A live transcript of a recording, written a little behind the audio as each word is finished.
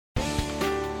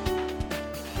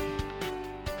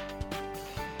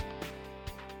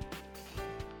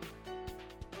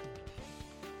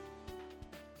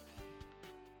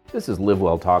This is Live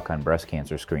Well Talk on breast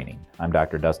cancer screening. I'm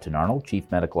Dr. Dustin Arnold, Chief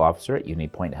Medical Officer at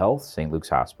UnityPoint Health, St. Luke's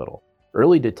Hospital.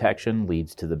 Early detection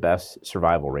leads to the best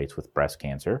survival rates with breast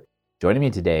cancer. Joining me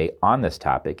today on this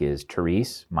topic is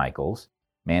Therese Michaels,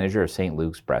 Manager of St.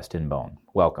 Luke's Breast and Bone.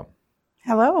 Welcome.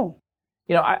 Hello.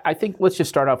 You know, I think let's just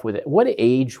start off with it. What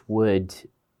age would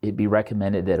it be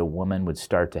recommended that a woman would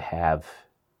start to have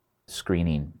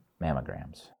screening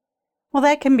mammograms? Well,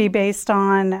 that can be based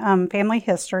on family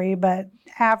history, but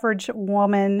average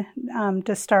woman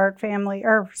to start family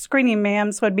or screening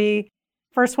mams would be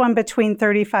first one between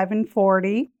 35 and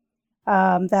 40.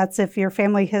 That's if your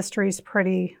family history is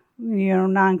pretty,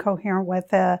 non-coherent with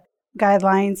the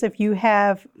guidelines. If you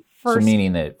have So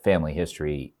meaning that family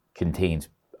history contains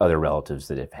other relatives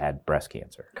that have had breast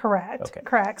cancer. Correct. Okay.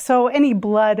 Correct. So any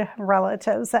blood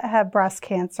relatives that have breast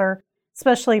cancer,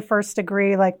 especially first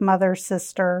degree, like mother,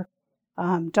 sister,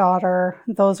 daughter,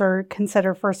 those are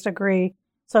considered first degree.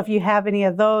 So if you have any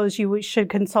of those, you should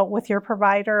consult with your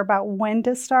provider about when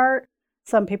to start.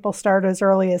 Some people start as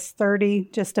early as 30,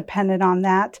 just dependent on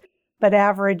that. But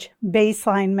average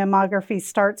baseline mammography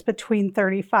starts between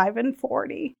 35 and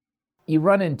 40. You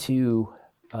run into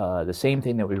the same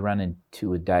thing that we run into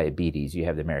with diabetes. You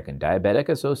have the American Diabetic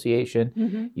Association.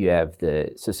 Mm-hmm. You have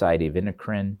the Society of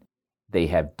Endocrine. They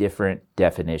have different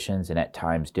definitions and at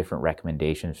times different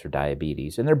recommendations for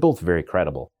diabetes, and they're both very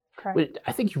credible. Correct. But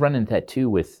I think you run into that too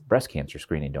with breast cancer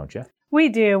screening, don't you? We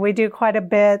do. We do quite a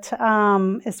bit.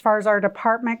 As far as our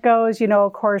department goes,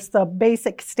 of course, the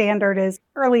basic standard is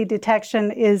early detection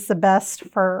is the best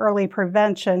for early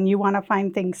prevention. You want to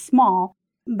find things small,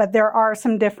 but there are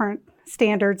some different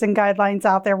standards and guidelines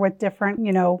out there with different,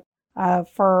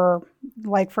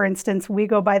 for instance, we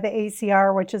go by the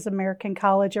ACR, which is American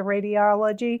College of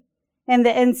Radiology, and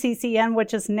the NCCN,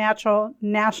 which is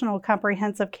National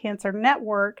Comprehensive Cancer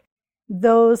Network.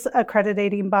 Those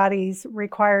accrediting bodies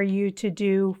require you to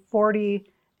do 40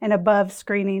 and above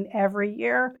screening every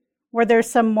year, where there's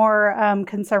some more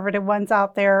conservative ones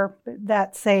out there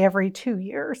that say every 2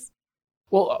 years.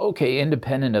 Well, okay,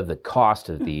 independent of the cost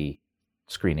of the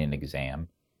screening exam,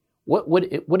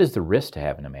 what is the risk to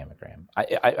having a mammogram?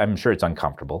 I'm sure it's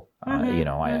uncomfortable.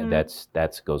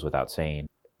 That goes without saying.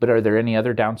 But are there any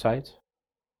other downsides?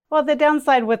 Well, the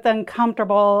downside with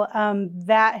uncomfortable,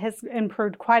 that has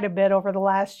improved quite a bit over the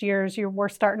last years. We're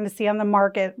starting to see on the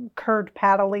market curved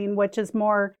paddling, which is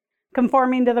more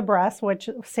conforming to the breast, which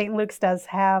St. Luke's does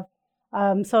have.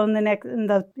 So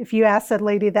if you ask a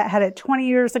lady that had it 20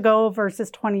 years ago versus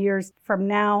 20 years from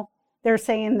now, they're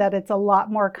saying that it's a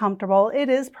lot more comfortable. It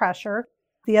is pressure.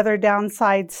 The other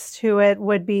downsides to it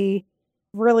would be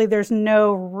really there's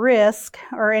no risk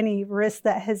or any risk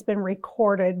that has been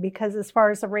recorded because as far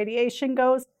as the radiation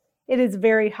goes, it is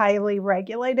very highly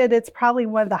regulated. It's probably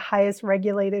one of the highest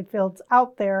regulated fields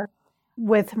out there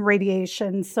with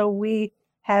radiation. So we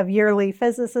have yearly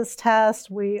physicist tests.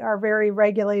 We are very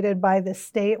regulated by the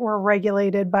state. We're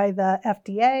regulated by the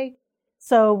FDA.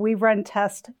 So we run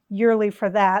tests yearly for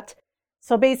that.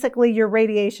 So basically your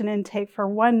radiation intake for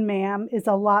one mam is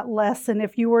a lot less than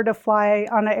if you were to fly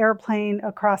on an airplane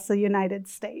across the United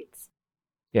States.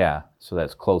 Yeah, so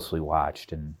that's closely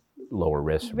watched and lower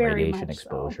risk from Very radiation much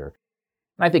exposure.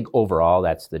 And I think overall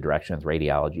that's the direction of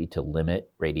radiology, to limit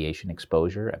radiation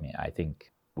exposure. I mean, I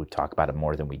think we talk about it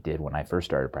more than we did when I first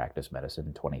started practice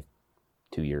medicine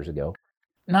 22 years ago.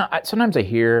 Now, sometimes I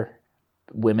hear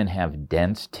women have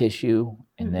dense tissue,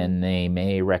 and then they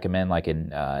may recommend like an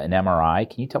MRI.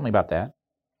 Can you tell me about that?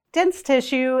 Dense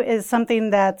tissue is something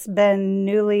that's been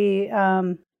newly,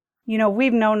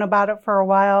 we've known about it for a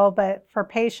while, but for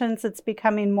patients, it's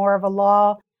becoming more of a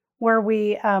law where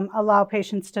we allow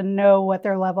patients to know what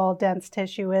their level of dense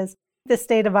tissue is. The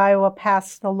state of Iowa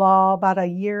passed the law about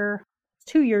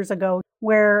 2 years ago,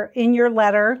 where in your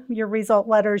result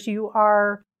letters, you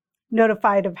are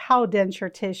notified of how dense your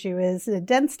tissue is. The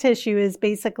dense tissue is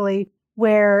basically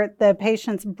where the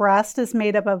patient's breast is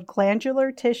made up of glandular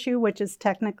tissue, which is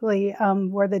technically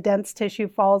where the dense tissue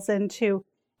falls into,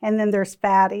 and then there's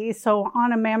fatty. So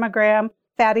on a mammogram,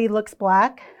 fatty looks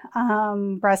black,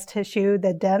 breast tissue,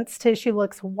 the dense tissue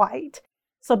looks white.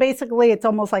 So basically it's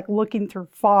almost like looking through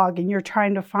fog and you're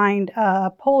trying to find a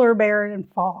polar bear in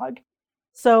fog.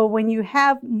 So when you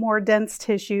have more dense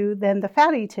tissue than the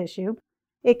fatty tissue,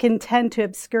 it can tend to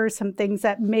obscure some things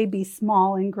that may be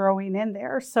small and growing in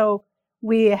there. So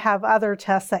we have other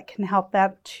tests that can help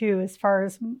that too as far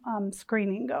as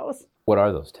screening goes. What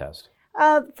are those tests?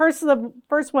 The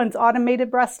first one's automated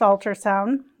breast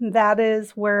ultrasound. That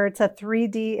is where it's a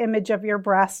 3D image of your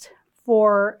breast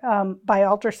by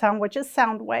ultrasound, which is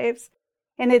sound waves.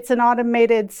 And it's an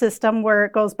automated system where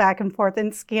it goes back and forth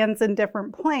and scans in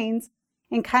different planes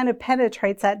and kind of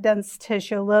penetrates that dense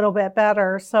tissue a little bit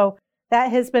better. So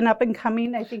that has been up and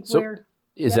coming. I think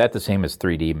Is that the same as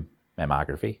 3D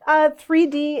mammography?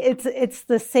 3D, it's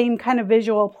the same kind of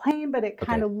visual plane, but it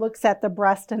kind of looks at the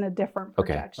breast in a different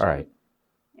projection. Okay, all right.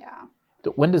 Yeah.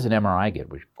 When does an MRI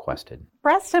get requested?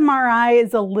 Breast MRI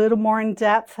is a little more in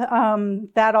depth.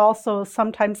 That also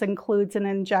sometimes includes an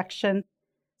injection.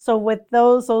 So with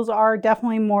those are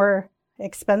definitely more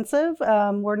expensive.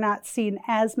 We're not seeing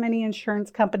as many insurance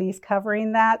companies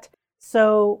covering that.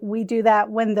 So we do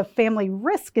that when the family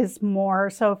risk is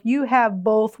more. So if you have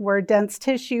both where dense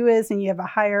tissue is and you have a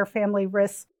higher family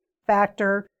risk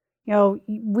factor,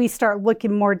 we start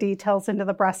looking more details into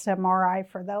the breast MRI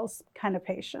for those kind of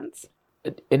patients.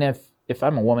 And if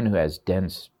I'm a woman who has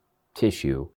dense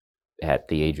tissue at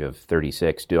the age of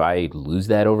 36, do I lose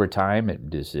that over time?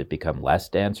 Does it become less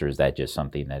dense, or is that just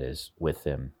something that is with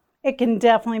them? It can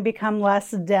definitely become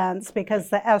less dense because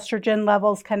the estrogen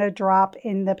levels kind of drop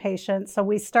in the patient. So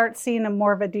we start seeing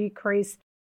more of a decrease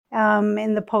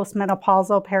in the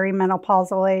postmenopausal,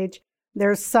 perimenopausal age.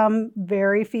 There's some,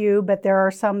 very few, but there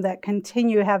are some that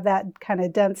continue to have that kind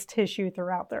of dense tissue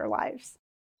throughout their lives.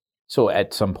 So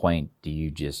at some point, do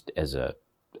you just, as a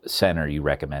center, you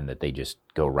recommend that they just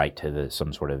go right to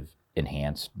some sort of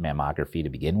enhanced mammography to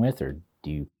begin with, or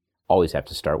do you always have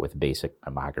to start with basic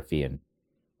mammography and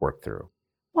work through?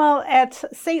 Well, at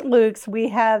St. Luke's, we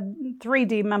have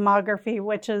 3D mammography,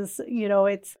 which is,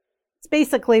 it's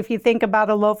basically, if you think about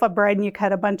a loaf of bread and you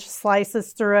cut a bunch of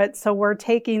slices through it. So we're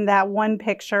taking that one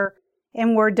picture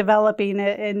and we're developing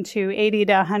it into 80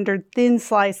 to 100 thin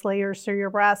slice layers through your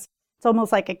breast. It's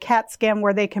almost like a CAT scan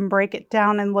where they can break it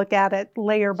down and look at it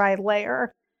layer by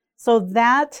layer. So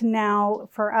that now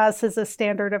for us is a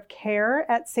standard of care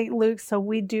at St. Luke's. So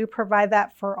we do provide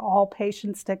that for all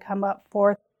patients to come up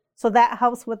for. So that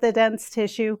helps with the dense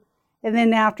tissue. And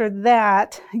then after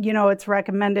that, it's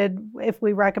recommended, if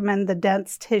we recommend the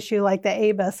dense tissue like the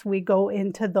ABUS, we go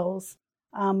into those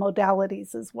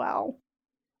modalities as well.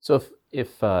 So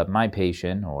if my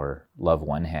patient or loved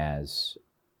one has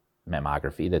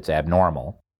mammography that's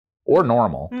abnormal or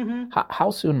normal,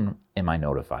 how soon am I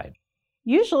notified?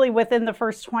 Usually within the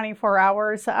first 24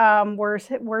 hours,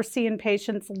 we're seeing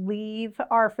patients leave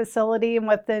our facility, and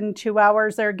within 2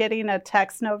 hours, they're getting a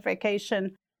text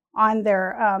notification on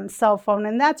their cell phone.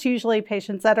 And that's usually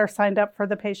patients that are signed up for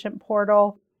the patient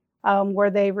portal where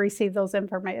they receive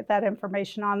that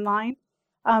information online.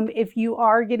 If you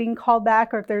are getting called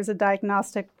back or if there's a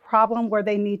diagnostic problem where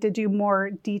they need to do more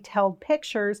detailed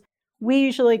pictures, we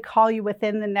usually call you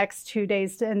within the next 2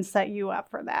 days and set you up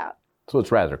for that. So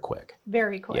it's rather quick.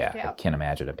 Very quick, yeah. I can't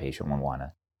imagine a patient would want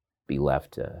to be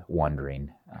left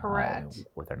wondering Correct.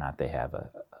 Whether or not they have a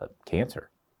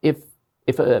cancer. If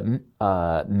a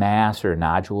mass or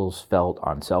nodules felt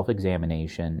on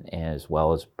self-examination as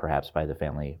well as perhaps by the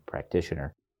family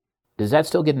practitioner, does that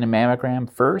still get in a mammogram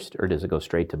first, or does it go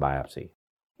straight to biopsy?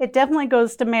 It definitely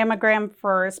goes to mammogram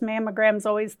first. Mammogram's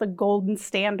always the golden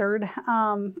standard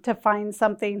to find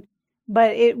something,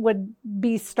 but it would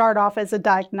start off as a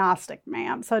diagnostic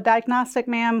mam. So a diagnostic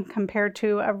mam compared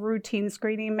to a routine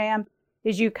screening mam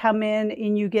is you come in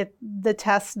and you get the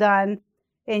test done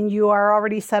and you are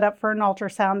already set up for an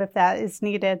ultrasound if that is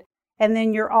needed. And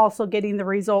then you're also getting the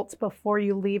results before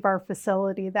you leave our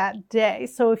facility that day.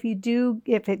 So if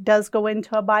it does go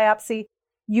into a biopsy,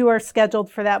 you are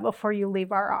scheduled for that before you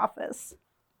leave our office.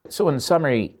 So in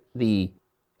summary, the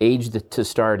age to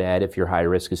start at if you're high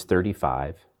risk is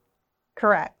 35.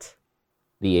 Correct.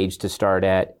 The age to start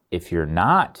at if you're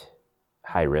not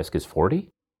high risk is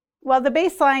 40? Well, the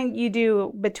baseline you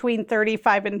do between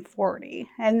 35 and 40.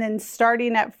 And then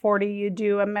starting at 40, you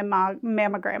do a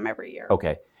mammogram every year.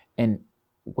 Okay. And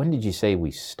when did you say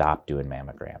we stopped doing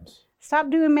mammograms?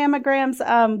 Stop doing mammograms.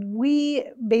 We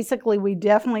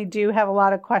definitely do have a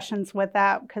lot of questions with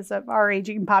that because of our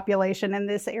aging population in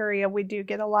this area. We do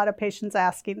get a lot of patients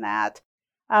asking that.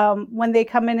 When they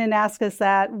come in and ask us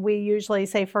that, we usually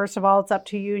say, first of all, it's up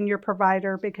to you and your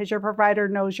provider because your provider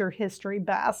knows your history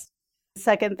best.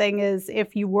 Second thing is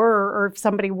if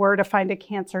somebody were to find a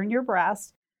cancer in your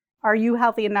breast, are you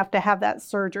healthy enough to have that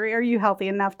surgery? Are you healthy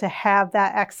enough to have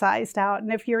that excised out?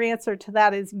 And if your answer to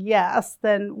that is yes,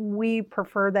 then we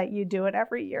prefer that you do it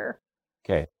every year.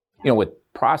 Okay. With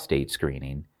prostate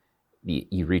screening,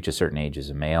 you reach a certain age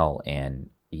as a male and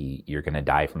you're going to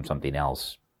die from something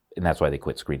else. And that's why they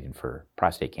quit screening for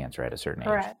prostate cancer at a certain age.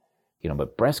 Correct.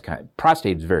 But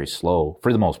prostate is very slow.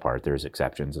 For the most part, there's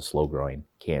exceptions, a slow-growing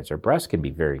cancer. Breast can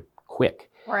be very quick.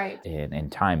 Right.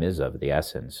 And time is of the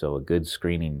essence. So a good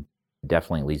screening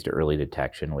definitely leads to early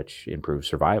detection, which improves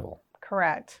survival.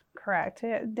 Correct.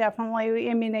 It definitely,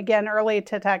 I mean, again, early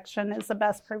detection is the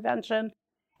best prevention.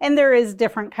 And there is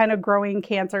different kind of growing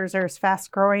cancers. There's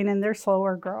fast growing and they're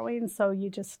slower growing. So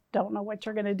you just don't know what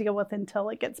you're going to deal with until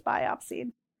it gets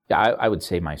biopsied. Yeah, I would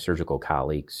say my surgical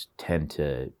colleagues tend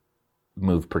to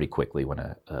move pretty quickly when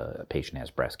a patient has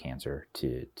breast cancer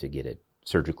to get it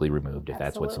surgically removed if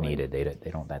that's what's needed. They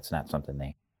don't. That's not something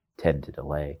they tend to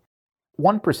delay.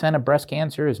 1% of breast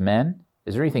cancer is men.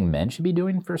 Is there anything men should be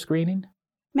doing for screening?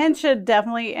 Men should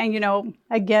definitely, and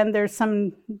again, there's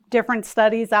some different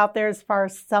studies out there as far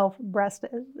as self-breast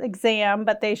exam,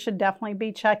 but they should definitely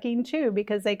be checking too,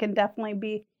 because they can definitely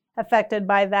be affected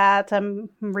by that.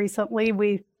 Recently,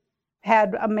 we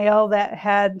had a male that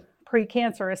had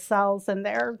precancerous cells in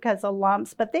there because of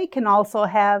lumps, but they can also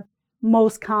have,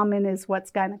 most common is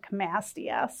what's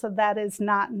gynecomastia. So that is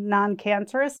not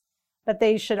non-cancerous, but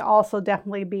they should also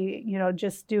definitely be,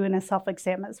 just doing a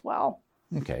self-exam as well.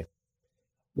 Okay.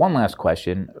 One last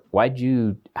question. how'd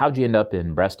you end up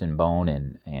in Breast and Bone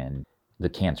and the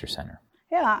Cancer Center?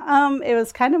 Yeah, it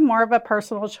was kind of more of a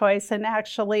personal choice and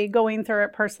actually going through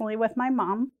it personally with my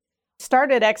mom.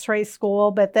 Started x-ray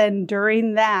school, but then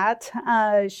during that,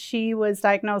 she was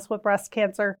diagnosed with breast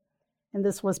cancer. And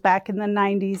this was back in the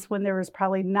 90s when there was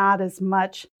probably not as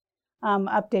much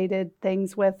updated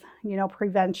things with,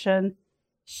 prevention.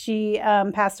 She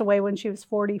passed away when she was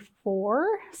 44.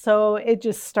 So it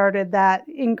just started that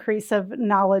increase of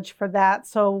knowledge for that.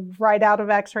 So right out of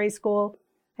x-ray school,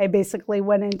 I basically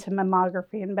went into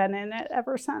mammography and been in it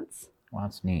ever since. Well,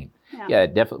 that's neat. Yeah,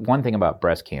 definitely. One thing about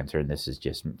breast cancer, and this is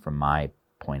just from my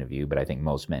point of view, but I think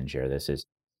most men share this, is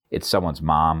it's someone's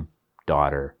mom,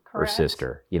 daughter, Correct. or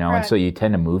sister, and Correct. so you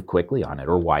tend to move quickly on it,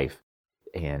 or wife.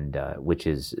 And which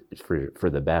is for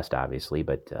the best, obviously,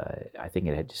 but I think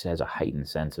it just has a heightened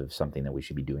sense of something that we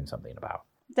should be doing something about.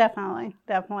 Definitely.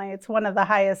 It's one of the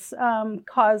highest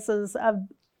causes of,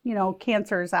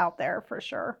 cancers out there for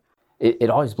sure. It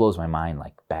always blows my mind,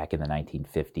 like back in the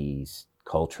 1950s,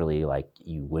 culturally, like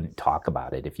you wouldn't talk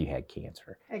about it if you had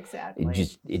cancer. Exactly.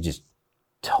 It just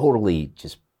totally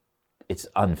it's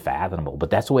unfathomable, but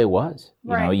that's the way it was.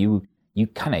 Right. You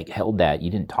kind of held that.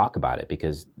 You didn't talk about it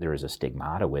because there was a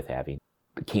stigmata with having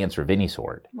cancer of any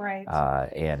sort. Right.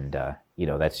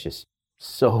 That's just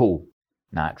so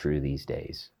not true these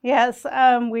days. Yes.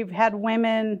 We've had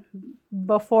women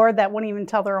before that wouldn't even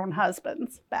tell their own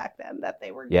husbands back then that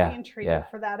they were getting treated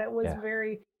for that. It was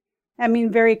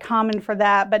very common for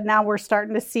that. But now we're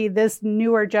starting to see this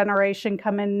newer generation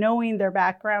come in knowing their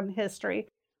background history,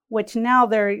 which now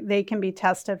they can be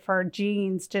tested for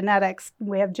genes, genetics.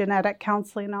 We have genetic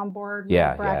counseling on board.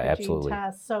 BRCA absolutely. Gene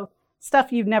tests. So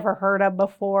stuff you've never heard of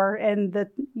before. And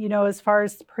as far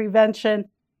as prevention,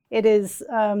 it is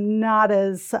not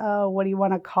as, what do you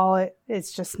want to call it?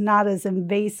 It's just not as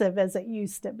invasive as it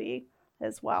used to be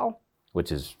as well.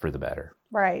 Which is for the better.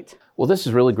 Right. Well, this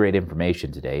is really great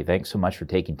information today. Thanks so much for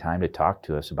taking time to talk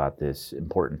to us about this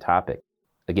important topic.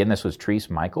 Again, this was Therese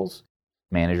Michaels,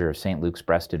 manager of St. Luke's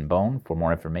Breast and Bone. For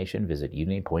more information, visit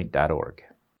unitypoint.org.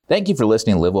 Thank you for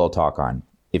listening to Live Well Talk On.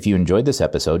 If you enjoyed this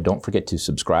episode, don't forget to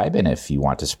subscribe. And if you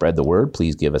want to spread the word,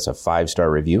 please give us a 5-star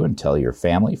review and tell your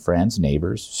family, friends,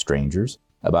 neighbors, strangers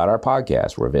about our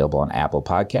podcast. We're available on Apple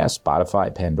Podcasts,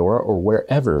 Spotify, Pandora, or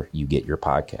wherever you get your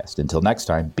podcast. Until next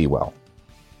time, be well.